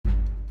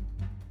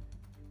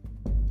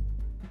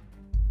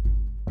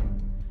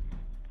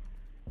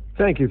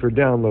Thank you for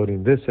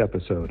downloading this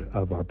episode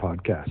of our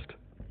podcast.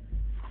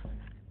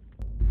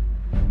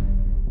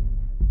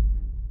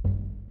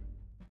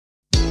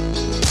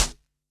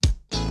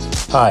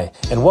 Hi,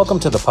 and welcome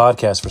to the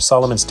podcast for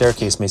Solomon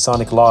Staircase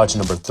Masonic Lodge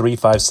number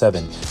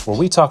 357, where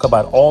we talk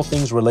about all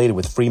things related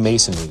with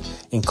Freemasonry,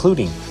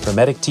 including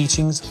Hermetic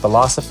teachings,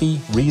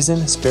 philosophy,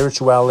 reason,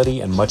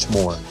 spirituality, and much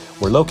more.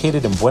 We're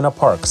located in Buena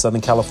Park,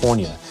 Southern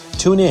California.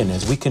 Tune in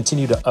as we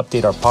continue to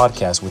update our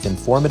podcast with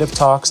informative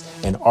talks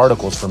and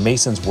articles for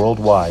Masons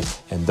worldwide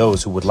and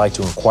those who would like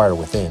to inquire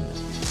within.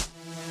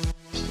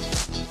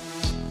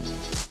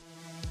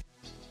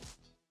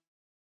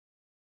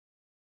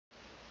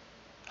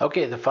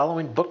 Okay, the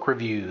following book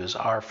reviews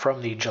are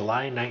from the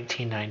July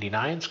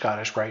 1999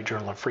 Scottish Rite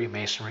Journal of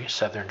Freemasonry,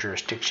 Southern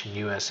Jurisdiction,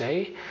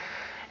 USA.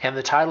 And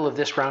the title of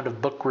this round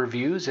of book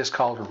reviews is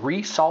called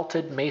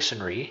Resalted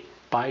Masonry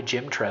by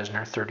Jim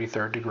Tresner,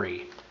 33rd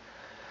Degree.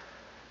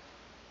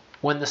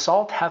 When the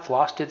salt hath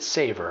lost its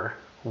savor,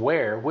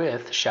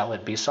 wherewith shall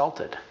it be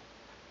salted?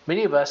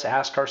 Many of us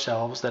ask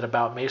ourselves that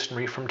about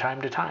Masonry from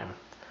time to time.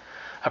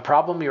 A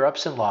problem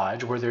erupts in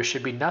Lodge where there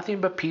should be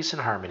nothing but peace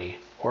and harmony,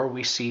 or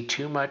we see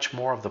too much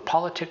more of the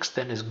politics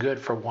than is good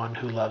for one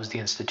who loves the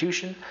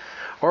institution,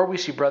 or we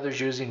see brothers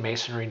using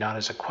Masonry not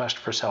as a quest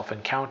for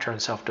self-encounter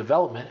and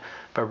self-development,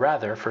 but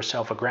rather for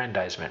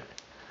self-aggrandizement.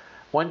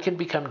 One can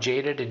become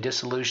jaded and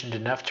disillusioned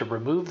enough to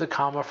remove the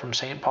comma from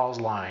St. Paul's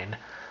line,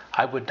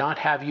 "I would not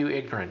have you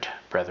ignorant,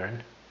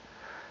 brethren."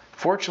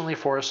 Fortunately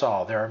for us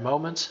all, there are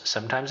moments,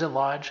 sometimes in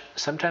Lodge,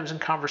 sometimes in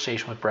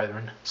conversation with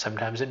brethren,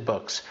 sometimes in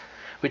books,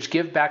 which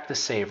give back the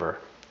savor.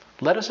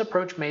 Let us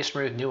approach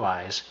Masonry with new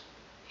eyes,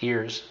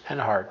 ears, and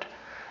heart,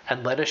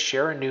 and let us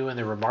share anew in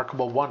the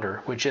remarkable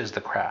wonder which is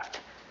the craft.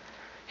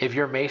 If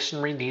your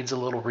Masonry needs a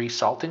little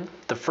resalting,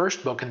 the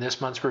first book in this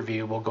month's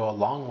review will go a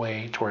long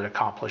way toward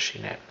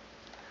accomplishing it.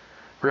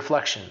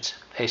 Reflections,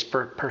 A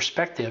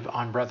Perspective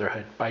on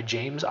Brotherhood by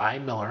James I.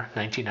 Miller,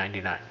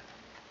 1999.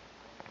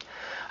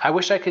 I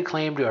wish I could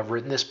claim to have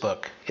written this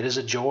book. It is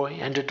a joy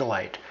and a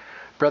delight.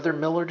 Brother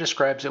Miller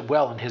describes it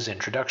well in his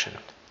introduction.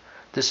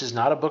 This is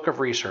not a book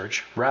of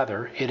research.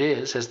 Rather, it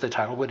is, as the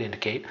title would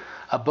indicate,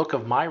 a book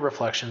of my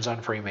reflections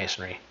on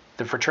Freemasonry,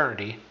 the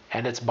fraternity,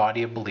 and its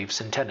body of beliefs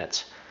and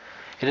tenets.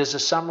 It is a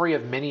summary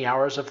of many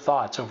hours of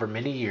thoughts over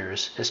many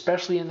years,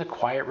 especially in the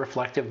quiet,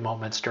 reflective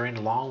moments during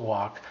a long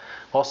walk,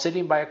 while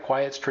sitting by a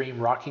quiet stream,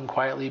 rocking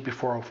quietly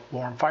before a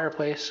warm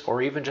fireplace,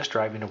 or even just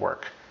driving to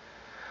work.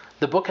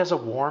 The book has a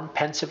warm,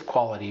 pensive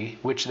quality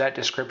which that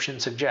description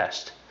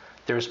suggests.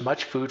 There is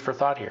much food for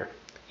thought here.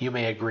 You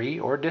may agree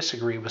or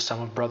disagree with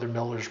some of Brother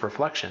Miller's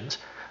reflections.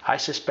 I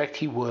suspect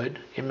he would,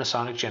 in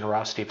Masonic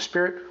generosity of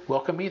spirit,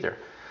 welcome either.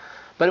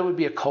 But it would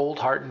be a cold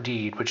heart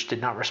indeed which did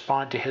not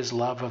respond to his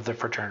love of the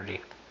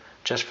fraternity.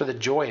 Just for the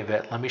joy of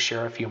it, let me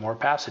share a few more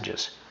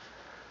passages.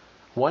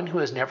 One who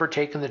has never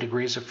taken the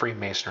degrees of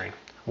Freemasonry,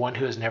 one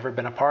who has never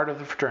been a part of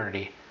the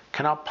fraternity,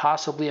 cannot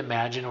possibly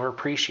imagine or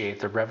appreciate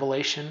the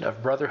revelation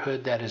of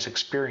brotherhood that is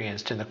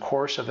experienced in the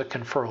course of the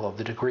conferral of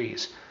the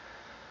degrees.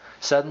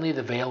 Suddenly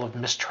the veil of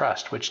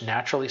mistrust which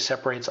naturally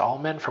separates all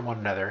men from one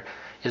another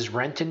is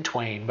rent in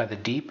twain by the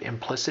deep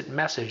implicit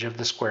message of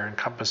the square and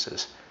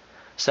compasses.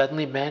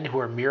 Suddenly men who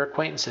are mere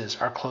acquaintances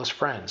are close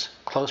friends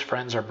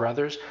are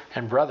brothers,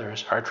 and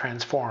brothers are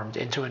transformed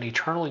into an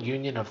eternal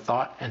union of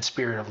thought and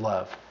spirit of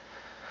love.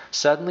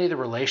 Suddenly the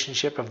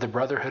relationship of the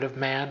brotherhood of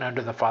man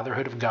under the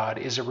fatherhood of God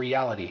is a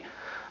reality,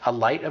 a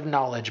light of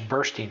knowledge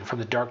bursting from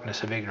the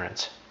darkness of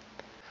ignorance.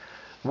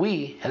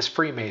 We, as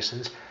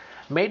Freemasons,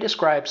 may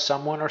describe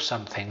someone or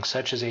something,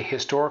 such as a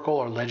historical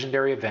or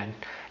legendary event,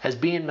 as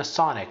being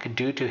Masonic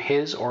due to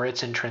his or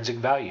its intrinsic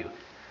value.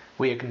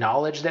 We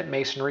acknowledge that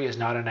Masonry is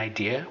not an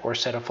idea or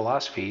set of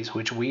philosophies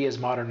which we as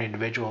modern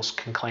individuals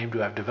can claim to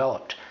have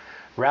developed.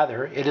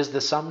 Rather, it is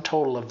the sum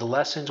total of the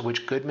lessons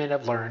which good men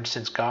have learned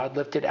since God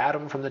lifted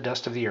Adam from the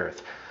dust of the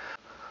earth,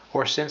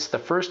 or since the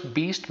first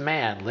beast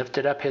man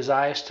lifted up his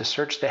eyes to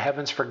search the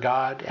heavens for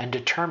God and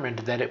determined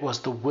that it was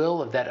the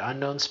will of that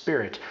unknown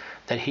spirit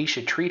that he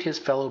should treat his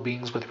fellow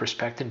beings with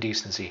respect and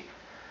decency.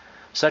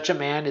 Such a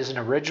man is an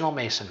original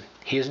Mason.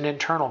 He is an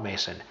internal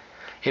Mason.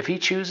 If he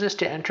chooses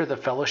to enter the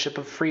fellowship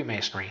of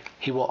Freemasonry,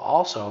 he will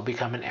also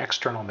become an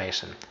external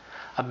Mason,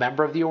 a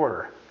member of the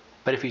order.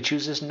 But if he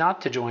chooses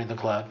not to join the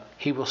club,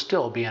 he will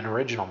still be an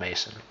original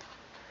Mason.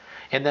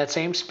 In that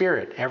same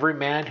spirit, every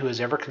man who has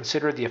ever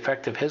considered the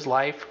effect of his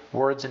life,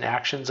 words, and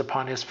actions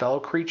upon his fellow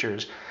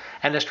creatures,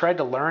 and has tried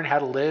to learn how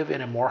to live in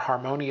a more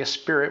harmonious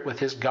spirit with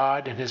his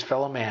God and his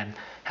fellow man,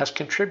 has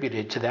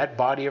contributed to that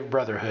body of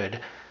brotherhood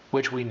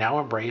which we now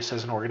embrace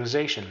as an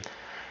organization.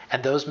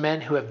 And those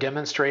men who have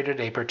demonstrated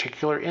a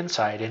particular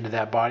insight into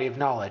that body of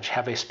knowledge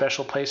have a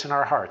special place in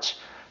our hearts,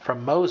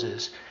 from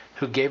Moses,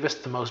 who gave us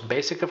the most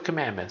basic of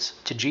commandments,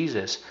 to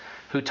Jesus,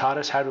 who taught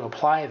us how to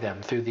apply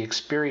them through the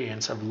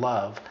experience of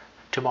love,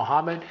 to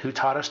Muhammad, who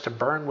taught us to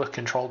burn with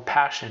controlled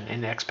passion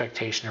in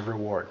expectation of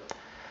reward.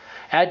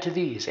 Add to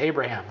these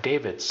Abraham,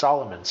 David,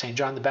 Solomon, St.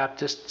 John the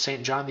Baptist,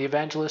 St. John the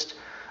Evangelist,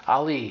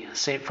 Ali,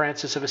 St.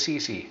 Francis of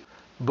Assisi,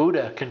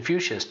 Buddha,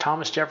 Confucius,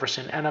 Thomas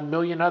Jefferson, and a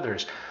million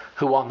others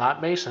who, while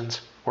not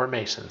Masons, were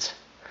Masons.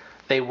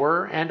 They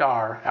were and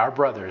are our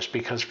brothers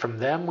because from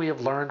them we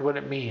have learned what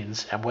it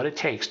means and what it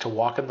takes to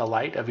walk in the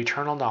light of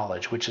eternal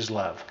knowledge, which is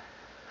love.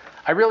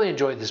 I really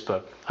enjoyed this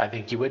book. I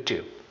think you would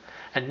too.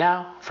 And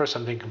now for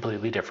something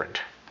completely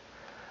different.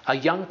 A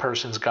Young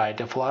Person's Guide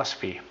to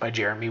Philosophy by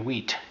Jeremy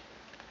Wheat.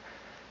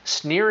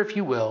 Sneer if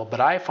you will,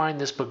 but I find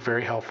this book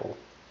very helpful.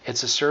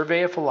 It's a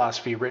survey of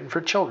philosophy written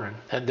for children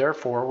and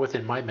therefore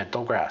within my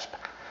mental grasp.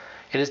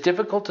 It is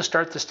difficult to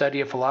start the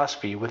study of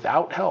philosophy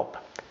without help.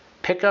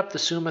 Pick up the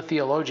Summa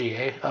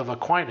Theologiae of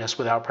Aquinas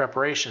without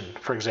preparation,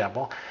 for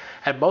example,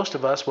 and most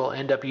of us will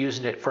end up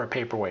using it for a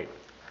paperweight.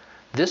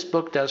 This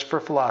book does for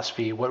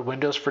philosophy what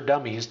Windows for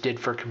Dummies did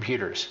for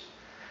computers.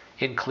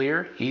 In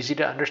clear,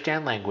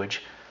 easy-to-understand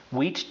language,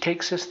 Wheat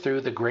takes us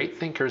through the great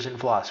thinkers in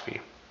philosophy.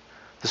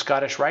 The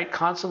Scottish Rite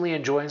constantly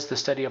enjoins the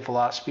study of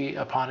philosophy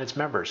upon its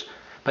members,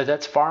 but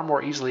that's far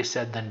more easily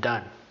said than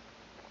done.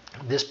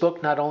 This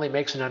book not only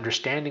makes an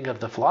understanding of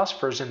the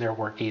philosophers and their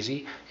work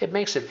easy, it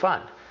makes it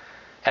fun.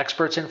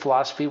 Experts in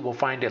philosophy will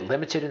find it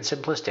limited and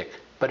simplistic,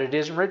 but it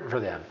isn't written for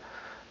them.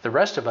 The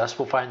rest of us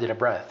will find it a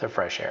breath of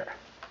fresh air.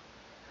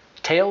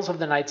 Tales of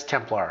the Knights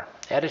Templar,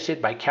 edited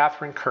by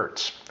Catherine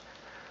Kurtz.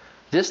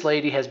 This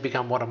lady has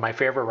become one of my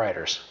favorite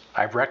writers.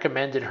 I've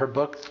recommended her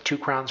book, 2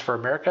 Crowns for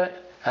America,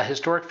 a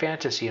historic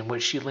fantasy in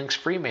which she links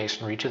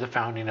Freemasonry to the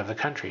founding of the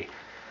country.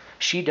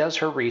 She does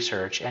her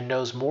research and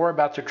knows more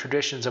about the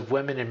traditions of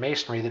women in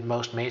Masonry than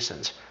most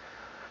Masons.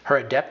 Her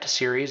Adept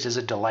series is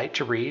a delight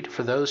to read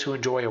for those who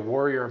enjoy a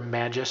warrior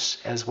magus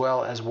as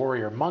well as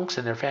warrior monks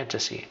in their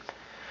fantasy.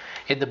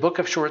 In the book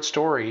of short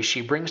stories,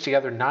 she brings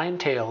together 9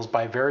 tales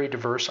by very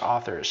diverse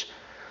authors.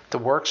 The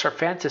works are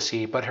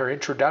fantasy, but her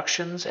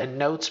introductions and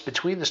notes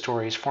between the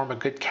stories form a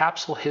good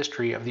capsule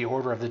history of the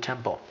Order of the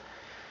Temple.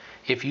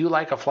 If you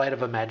like a flight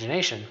of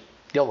imagination,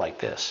 you'll like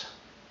this.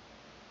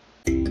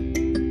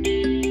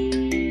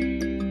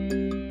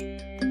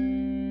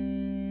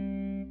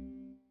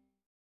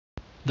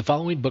 The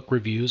following book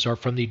reviews are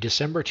from the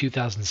December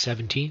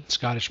 2017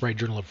 Scottish Rite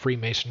Journal of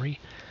Freemasonry,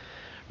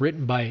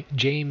 written by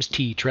James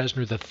T.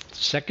 Tresner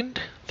II,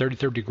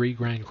 33rd Degree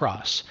Grand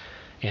Cross,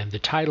 and the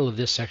title of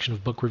this section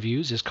of book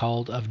reviews is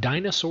called Of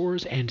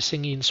Dinosaurs and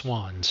Singing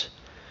Swans.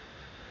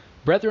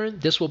 Brethren,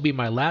 this will be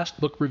my last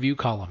book review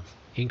column.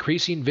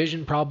 Increasing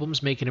vision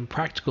problems make it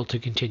impractical to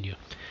continue.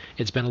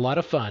 It's been a lot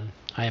of fun.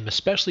 I am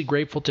especially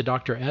grateful to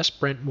Dr. S.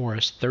 Brent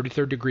Morris,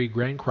 33rd Degree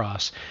Grand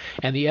Cross,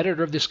 and the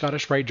editor of the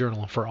Scottish Rite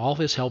Journal for all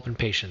his help and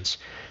patience,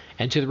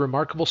 and to the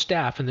remarkable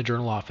staff in the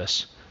journal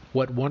office.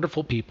 What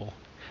wonderful people.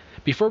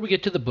 Before we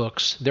get to the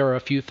books, there are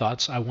a few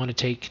thoughts I want to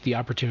take the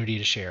opportunity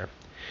to share.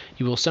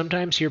 You will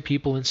sometimes hear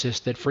people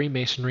insist that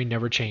Freemasonry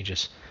never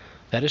changes.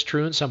 That is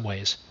true in some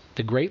ways.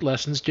 The great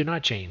lessons do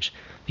not change.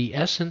 The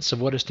essence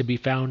of what is to be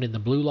found in the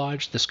Blue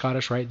Lodge, the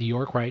Scottish Rite, the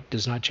York Rite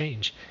does not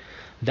change.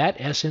 That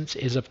essence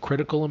is of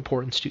critical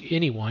importance to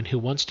anyone who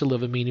wants to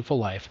live a meaningful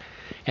life,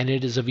 and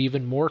it is of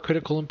even more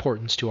critical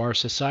importance to our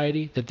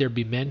society that there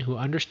be men who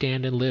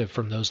understand and live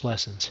from those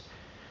lessons.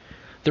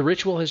 The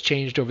ritual has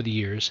changed over the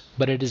years,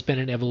 but it has been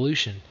an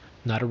evolution,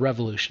 not a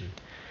revolution.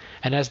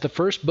 And as the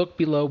first book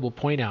below will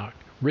point out,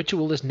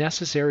 ritual is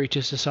necessary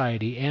to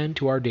society and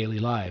to our daily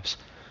lives.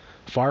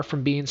 Far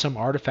from being some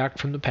artifact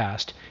from the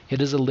past,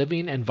 it is a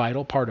living and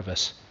vital part of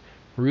us,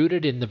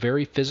 rooted in the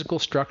very physical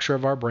structure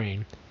of our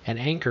brain, an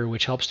anchor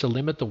which helps to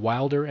limit the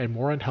wilder and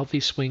more unhealthy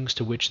swings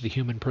to which the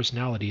human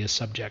personality is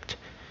subject.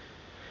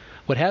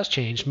 What has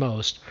changed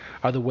most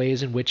are the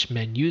ways in which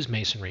men use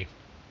Masonry,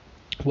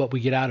 what we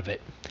get out of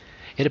it.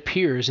 It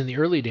appears in the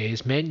early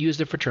days men used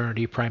the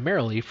fraternity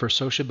primarily for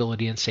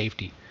sociability and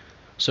safety.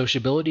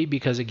 Sociability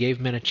because it gave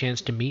men a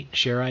chance to meet and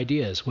share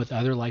ideas with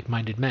other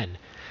like-minded men,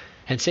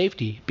 and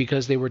safety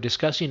because they were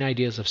discussing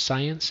ideas of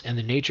science and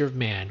the nature of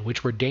man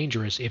which were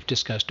dangerous if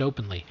discussed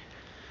openly.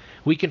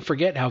 We can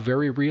forget how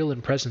very real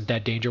and present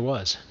that danger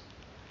was.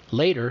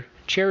 Later,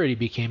 charity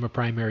became a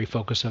primary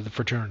focus of the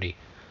fraternity.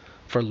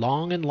 For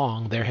long and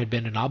long there had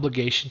been an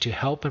obligation to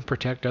help and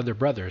protect other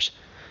brothers,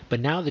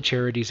 but now the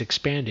charities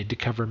expanded to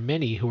cover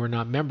many who were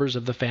not members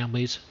of the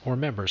families or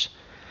members.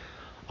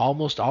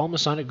 Almost all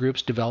Masonic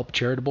groups developed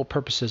charitable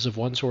purposes of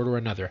one sort or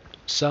another,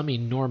 some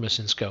enormous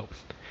in scope.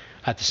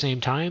 At the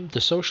same time,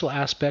 the social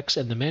aspects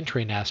and the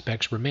mentoring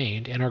aspects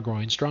remained and are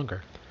growing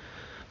stronger.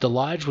 The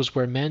lodge was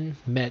where men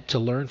met to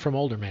learn from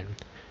older men.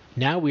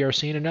 Now we are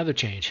seeing another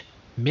change.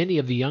 Many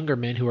of the younger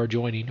men who are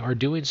joining are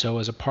doing so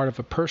as a part of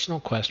a personal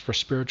quest for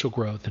spiritual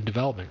growth and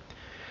development.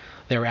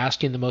 They are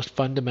asking the most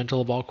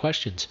fundamental of all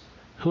questions.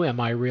 Who am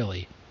I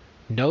really?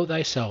 Know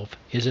thyself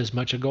is as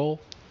much a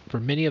goal for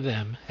many of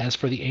them as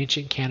for the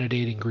ancient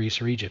candidate in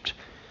Greece or Egypt.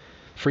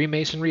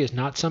 Freemasonry is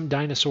not some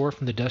dinosaur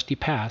from the dusty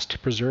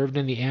past preserved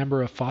in the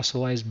amber of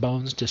fossilized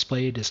bones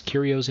displayed as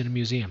curios in a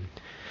museum.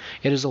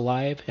 It is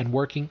alive and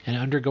working and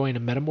undergoing a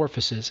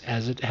metamorphosis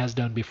as it has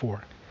done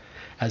before.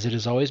 As it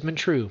has always been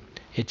true,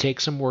 it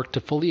takes some work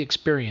to fully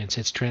experience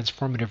its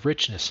transformative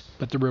richness,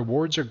 but the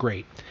rewards are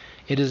great.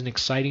 It is an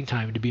exciting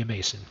time to be a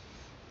Mason.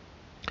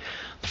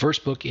 The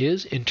first book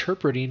is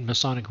Interpreting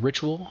Masonic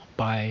Ritual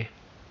by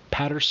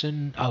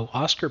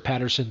Oscar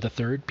Patterson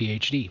III,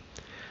 Ph.D.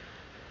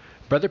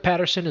 Brother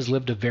Patterson has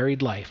lived a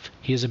varied life.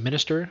 He is a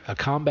minister, a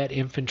combat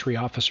infantry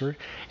officer,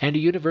 and a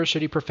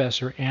university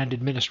professor and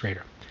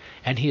administrator,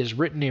 and he has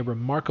written a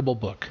remarkable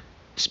book.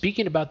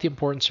 Speaking about the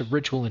importance of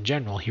ritual in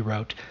general, he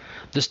wrote,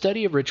 "The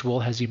study of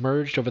ritual has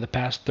emerged over the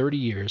past 30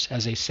 years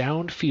as a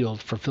sound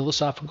field for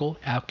philosophical,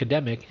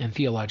 academic, and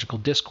theological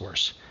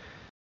discourse.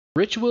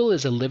 Ritual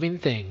is a living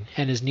thing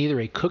and is neither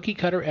a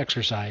cookie-cutter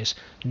exercise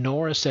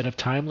nor a set of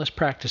timeless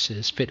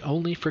practices fit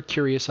only for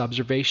curious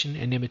observation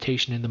and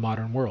imitation in the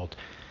modern world.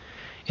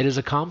 It is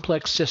a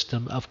complex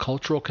system of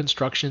cultural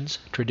constructions,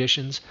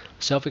 traditions,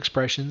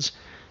 self-expressions,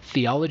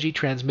 theology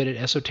transmitted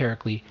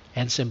esoterically,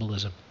 and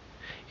symbolism.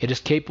 It is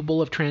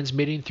capable of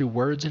transmitting through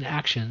words and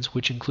actions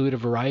which include a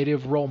variety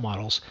of role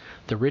models,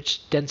 the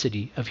rich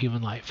density of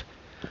human life.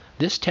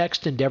 This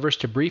text endeavors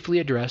to briefly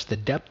address the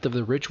depth of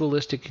the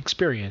ritualistic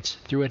experience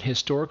through an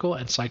historical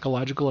and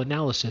psychological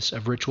analysis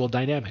of ritual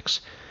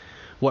dynamics,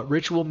 what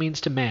ritual means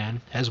to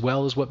man as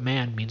well as what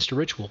man means to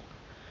ritual.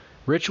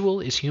 Ritual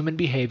is human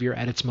behavior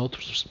at its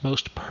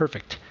most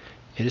perfect.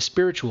 It is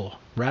spiritual,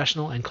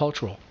 rational, and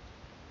cultural.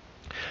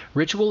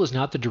 Ritual is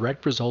not the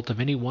direct result of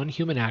any one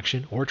human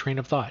action or train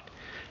of thought.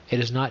 It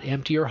is not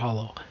empty or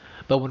hollow,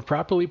 but when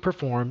properly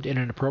performed in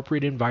an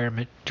appropriate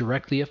environment,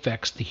 directly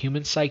affects the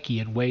human psyche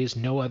in ways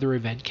no other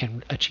event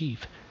can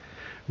achieve.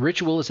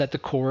 Ritual is at the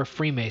core of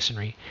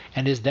Freemasonry,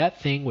 and is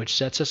that thing which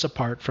sets us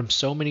apart from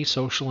so many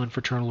social and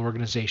fraternal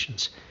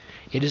organizations.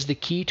 It is the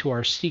key to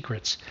our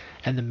secrets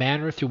and the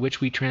manner through which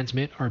we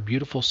transmit our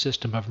beautiful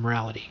system of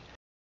morality.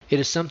 It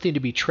is something to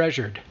be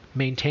treasured,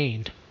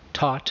 maintained,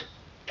 taught,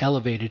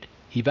 elevated,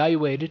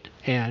 evaluated,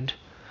 and,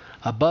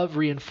 above,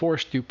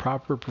 reinforced through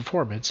proper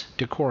performance,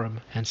 decorum,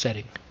 and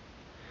setting."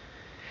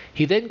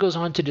 He then goes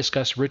on to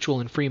discuss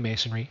ritual in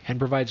Freemasonry and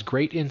provides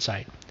great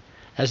insight.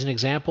 As an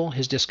example,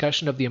 his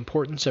discussion of the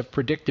importance of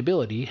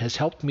predictability has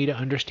helped me to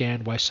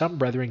understand why some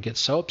brethren get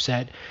so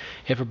upset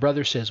if a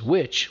brother says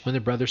which when the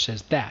brother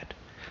says that.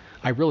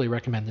 I really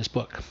recommend this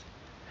book.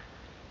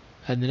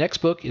 And the next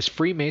book is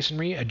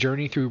Freemasonry, A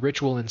Journey Through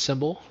Ritual and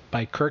Symbol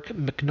by Kirk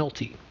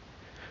McNulty.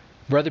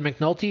 Brother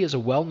McNulty is a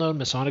well-known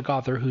Masonic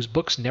author whose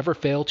books never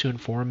fail to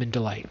inform and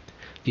delight.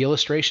 The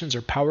illustrations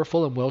are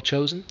powerful and well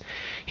chosen.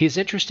 He is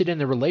interested in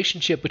the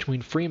relationship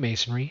between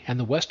Freemasonry and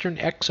the Western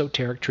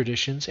exoteric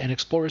traditions and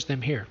explores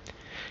them here.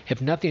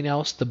 If nothing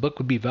else, the book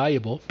would be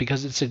valuable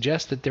because it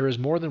suggests that there is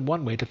more than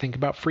one way to think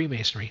about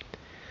Freemasonry.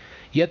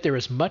 Yet there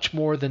is much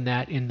more than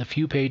that in the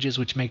few pages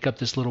which make up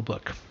this little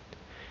book.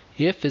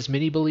 If, as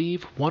many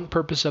believe, one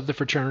purpose of the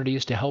fraternity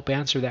is to help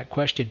answer that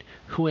question,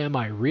 who am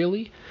I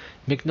really?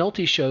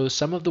 McNulty shows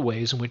some of the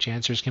ways in which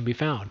answers can be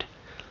found.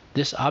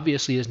 This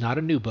obviously is not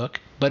a new book,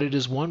 but it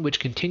is one which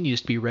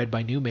continues to be read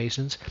by new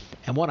Masons,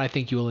 and one I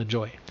think you will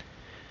enjoy.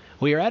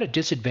 We are at a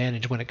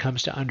disadvantage when it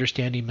comes to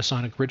understanding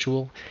Masonic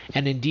ritual,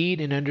 and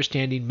indeed in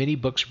understanding many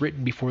books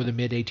written before the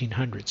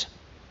mid-1800s.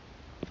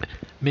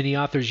 Many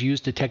authors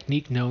used a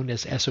technique known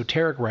as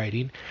esoteric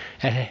writing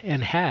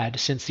and had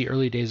since the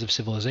early days of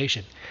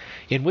civilization,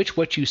 in which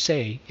what you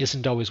say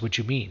isn't always what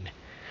you mean.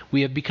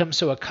 We have become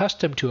so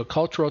accustomed to a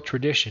cultural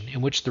tradition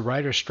in which the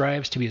writer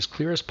strives to be as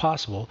clear as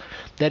possible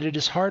that it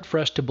is hard for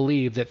us to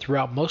believe that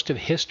throughout most of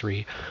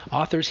history,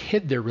 authors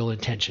hid their real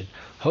intention,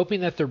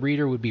 hoping that the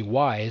reader would be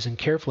wise and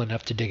careful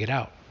enough to dig it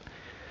out.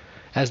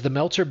 As the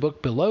Meltzer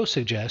book below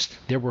suggests,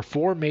 there were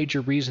 4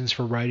 major reasons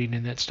for writing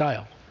in that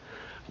style.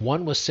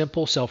 One was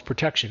simple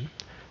self-protection.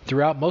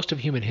 Throughout most of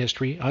human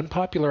history,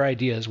 unpopular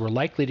ideas were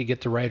likely to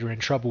get the writer in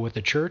trouble with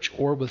the church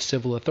or with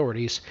civil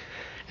authorities,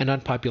 and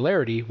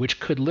unpopularity which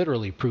could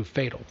literally prove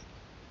fatal.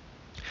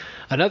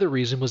 Another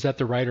reason was that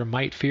the writer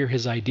might fear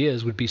his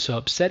ideas would be so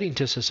upsetting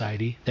to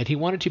society that he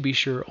wanted to be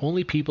sure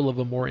only people of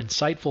a more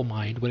insightful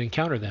mind would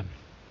encounter them.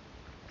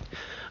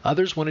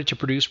 Others wanted to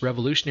produce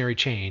revolutionary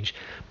change,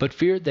 but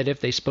feared that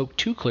if they spoke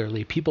too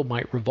clearly, people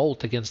might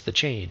revolt against the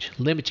change,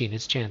 limiting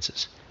its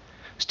chances.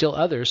 Still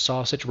others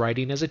saw such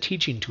writing as a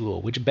teaching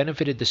tool, which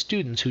benefited the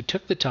students who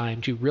took the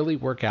time to really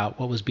work out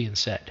what was being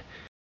said.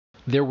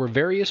 There were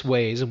various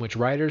ways in which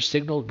writers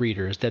signaled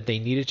readers that they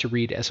needed to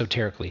read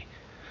esoterically.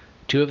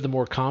 2 of the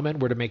more common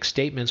were to make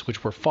statements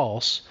which were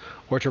false,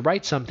 or to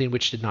write something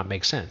which did not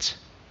make sense.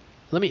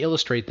 Let me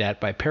illustrate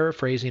that by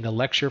paraphrasing a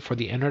lecture for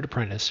the entered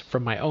apprentice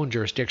from my own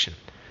jurisdiction.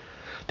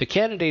 The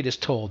candidate is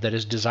told that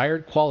his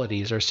desired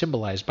qualities are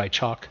symbolized by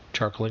chalk,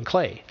 charcoal, and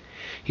clay.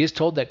 He is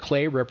told that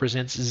clay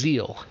represents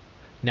zeal.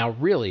 Now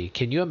really,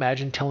 can you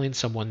imagine telling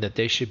someone that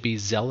they should be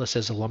zealous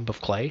as a lump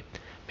of clay?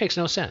 Makes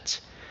no sense.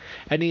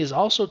 And he is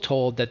also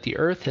told that the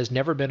earth has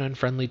never been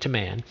unfriendly to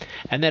man,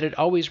 and that it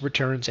always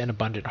returns an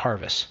abundant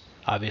harvest.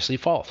 Obviously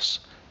false.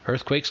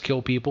 Earthquakes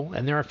kill people,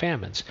 and there are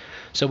famines.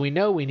 So we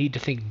know we need to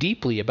think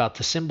deeply about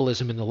the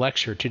symbolism in the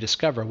lecture to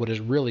discover what is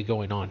really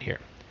going on here.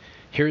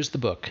 Here's the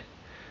book.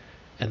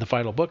 And the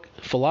final book,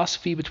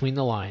 Philosophy Between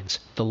the Lines,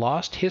 The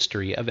Lost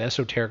History of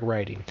Esoteric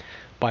Writing,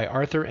 by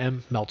Arthur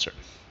M. Meltzer.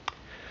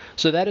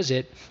 So that is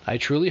it. I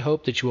truly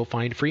hope that you will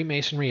find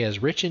Freemasonry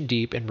as rich and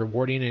deep and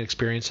rewarding an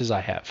experience as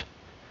I have.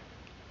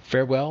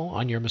 Farewell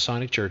on your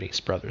Masonic journeys,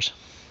 brothers.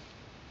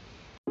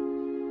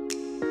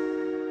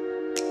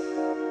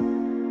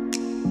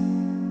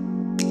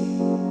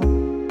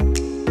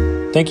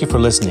 Thank you for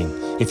listening.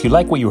 If you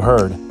like what you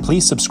heard,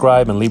 please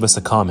subscribe and leave us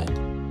a comment.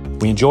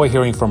 We enjoy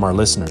hearing from our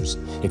listeners.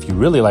 If you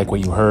really like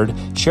what you heard,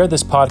 share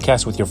this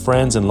podcast with your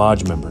friends and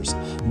lodge members.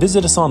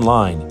 Visit us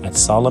online at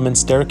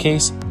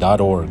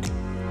solomonstaircase.org.